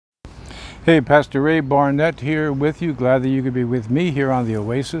Hey, Pastor Ray Barnett here with you. Glad that you could be with me here on the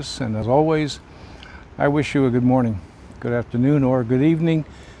Oasis. And as always, I wish you a good morning, good afternoon, or good evening,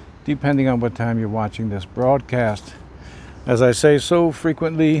 depending on what time you're watching this broadcast. As I say so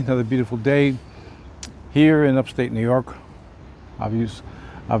frequently, another beautiful day here in upstate New York. Obviously,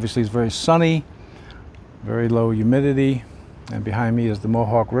 it's very sunny, very low humidity, and behind me is the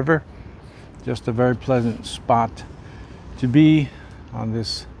Mohawk River. Just a very pleasant spot to be on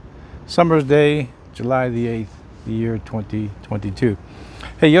this summer's day, July the 8th, the year 2022.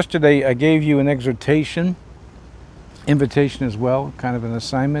 Hey, yesterday I gave you an invitation as well, kind of an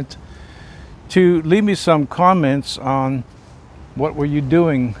assignment, to leave me some comments on what were you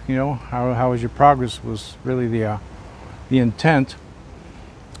doing, how was your progress, was really the intent.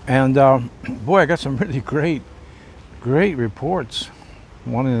 And boy, I got some really great reports,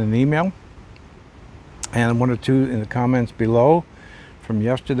 one in an email and one or two in the comments below from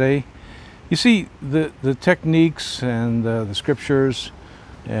yesterday. You see, the techniques and the scriptures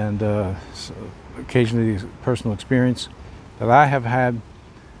and occasionally the personal experience that I have had,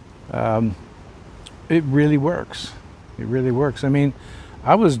 it really works. It really works. I mean,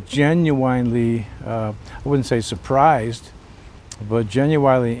 I was genuinely, I wouldn't say surprised, but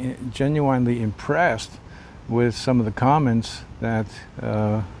genuinely impressed with some of the comments that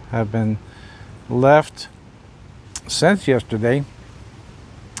have been left since yesterday.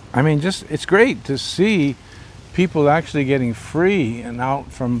 I mean, it's great to see people actually getting free and out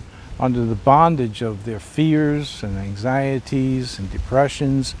from under the bondage of their fears and anxieties and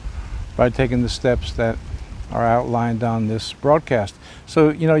depressions by taking the steps that are outlined on this broadcast.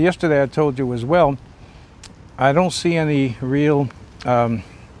 So, yesterday I told you as well, I don't see any real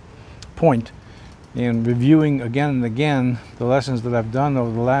point in reviewing again and again the lessons that I've done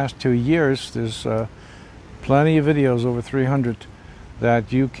over the last 2 years. There's plenty of videos, over 300,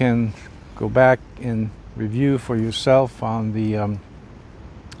 that you can go back and review for yourself on the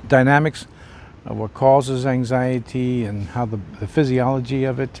dynamics of what causes anxiety and how the physiology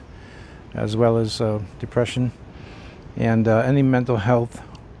of it, as well as depression and any mental health.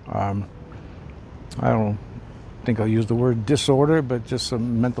 I don't think I'll use the word disorder, but just a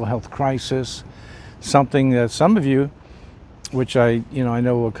mental health crisis, something that some of you, which I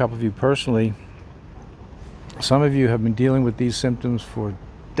know a couple of you personally, some of you have been dealing with these symptoms for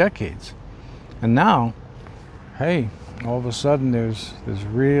decades, and now, hey, all of a sudden there's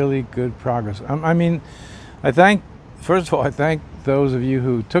really good progress. I mean, first of all, I thank those of you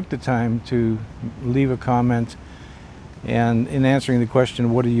who took the time to leave a comment, and in answering the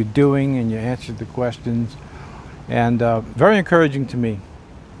question, what are you doing, and you answered the questions, and very encouraging to me,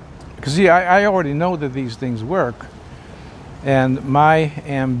 because see, I already know that these things work, and my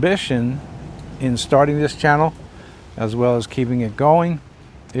ambition in starting this channel, as well as keeping it going,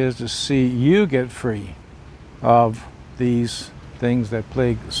 is to see you get free of these things that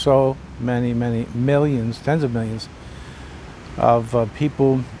plague so many millions, tens of millions of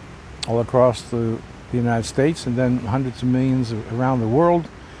people all across the United States, and then hundreds of millions around the world,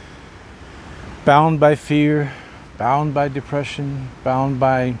 bound by fear, bound by depression, bound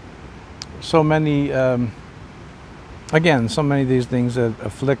by so many, so many of these things that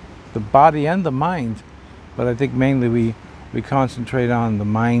afflict the body and the mind. But I think mainly we concentrate on the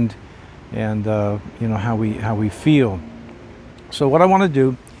mind and how we feel. So what I want to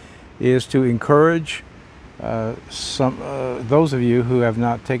do is to encourage those of you who have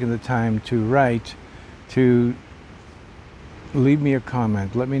not taken the time to write, to leave me a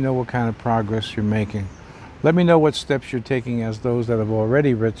comment. Let me know what kind of progress you're making. Let me know what steps you're taking as those that have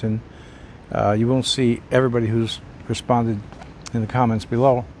already written. You won't see everybody who's responded in the comments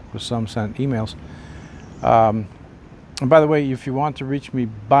below, with some sent emails. And by the way, if you want to reach me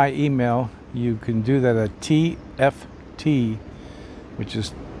by email, you can do that at TFT, which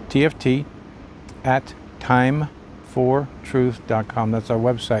is TFT at timefortruth.com. That's our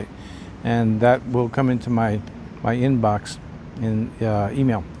website, and that will come into my inbox in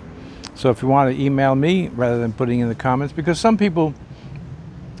email. So if you want to email me rather than putting in the comments, because some people,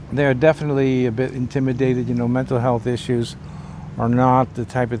 they're definitely a bit intimidated. Mental health issues are not the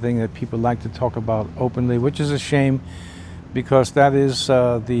type of thing that people like to talk about openly, which is a shame, because that is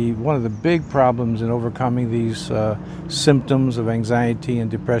one of the big problems in overcoming these symptoms of anxiety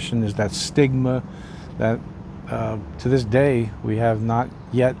and depression, is that stigma that to this day we have not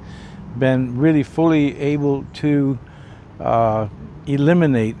yet been really fully able to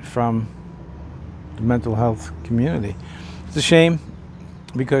eliminate from the mental health community. It's a shame,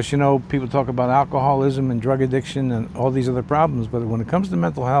 because people talk about alcoholism and drug addiction and all these other problems, but when it comes to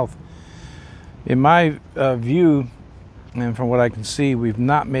mental health, in my view, And from what I can see, we've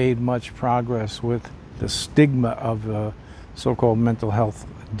not made much progress with the stigma of so-called mental health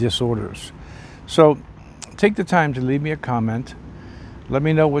disorders. So take the time to leave me a comment. Let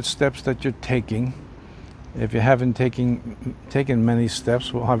me know what steps that you're taking. If you haven't taken many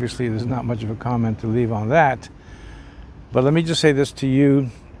steps, well, obviously there's not much of a comment to leave on that. But let me just say this to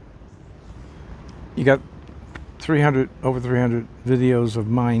you. You got over 300 videos of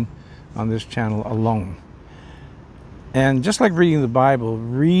mine on this channel alone. And just like reading the Bible,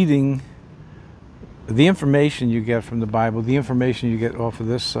 reading the information you get from the Bible, the information you get off of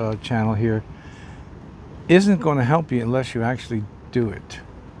this channel here, isn't going to help you unless you actually do it.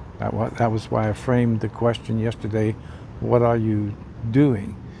 That was why I framed the question yesterday, what are you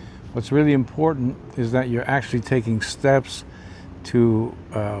doing? What's really important is that you're actually taking steps to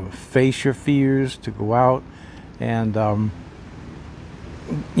face your fears, to go out and,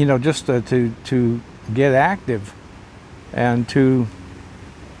 you know, just to get active and to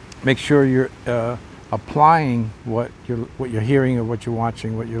make sure you're applying what you're hearing or what you're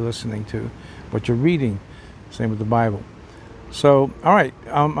watching, what you're listening to, what you're reading. Same with the Bible. So, all right,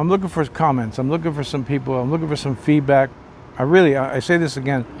 I'm looking for comments. I'm looking for some people. I'm looking for some feedback. I say this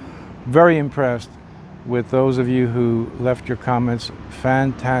again, very impressed with those of you who left your comments.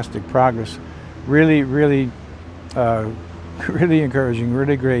 Fantastic progress. Really, really, really encouraging,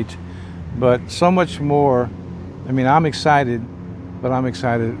 really great. But so much more. I mean, I'm excited, but I'm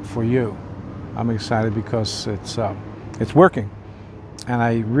excited for you. I'm excited because it's working. And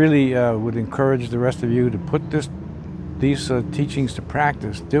I really would encourage the rest of you to put these teachings to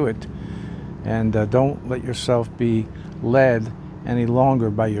practice. Do it. And don't let yourself be led any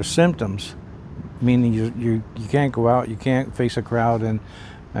longer by your symptoms, meaning you can't go out, you can't face a crowd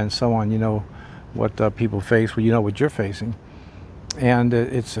and so on. You know what people face, well, you know what you're facing. And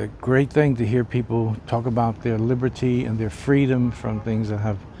it's a great thing to hear people talk about their liberty and their freedom from things that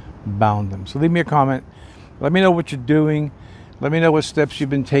have bound them. So leave me a comment. Let me know what you're doing. Let me know what steps you've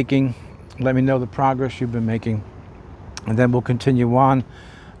been taking. Let me know the progress you've been making. And then we'll continue on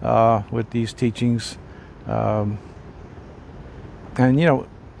with these teachings. And, you know,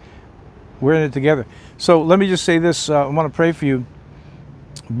 we're in it together. So let me just say this. I want to pray for you.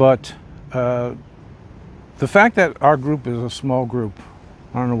 But the fact that our group is a small group,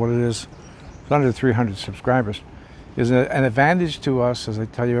 I don't know what it is, it's under 300 subscribers, is an advantage to us, as I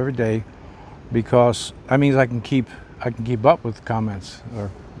tell you every day, because that means I can keep up with comments or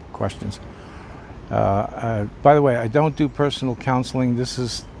questions. By the way, I don't do personal counseling. This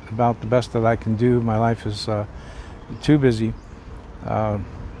is about the best that I can do. My life is too busy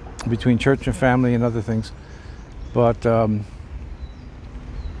between church and family and other things. But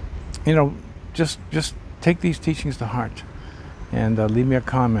you know, just take these teachings to heart and leave me a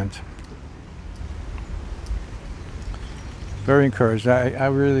comment. Very encouraged. I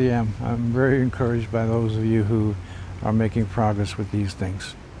really am. I'm very encouraged by those of you who are making progress with these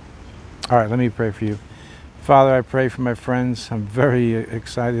things. All right, let me pray for you. Father, I pray for my friends. I'm very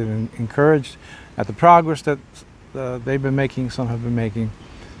excited and encouraged at the progress that they've been making, some have been making.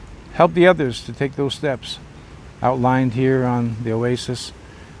 Help the others to take those steps outlined here on the Oasis,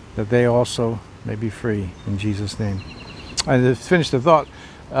 that they also may be free in Jesus' name. And to finish the thought,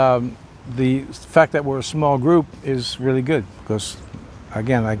 the fact that we're a small group is really good because,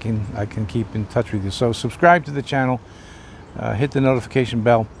 again, I can keep in touch with you. So subscribe to the channel, hit the notification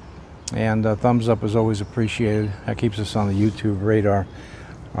bell, and thumbs up is always appreciated. That keeps us on the YouTube radar.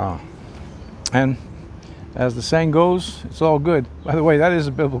 And as the saying goes, it's all good. By the way, that is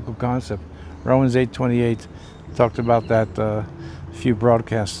a biblical concept. Romans 8:28 talked about that a few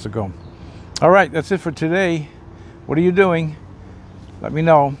broadcasts ago. All right, that's it for today. What are you doing? Let me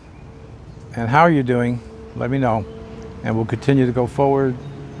know. And how are you doing? Let me know. And we'll continue to go forward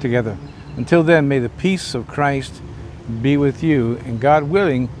together. Until then, may the peace of Christ be with you. And God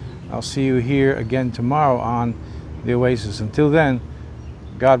willing, I'll see you here again tomorrow on the Oasis. Until then,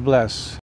 God bless.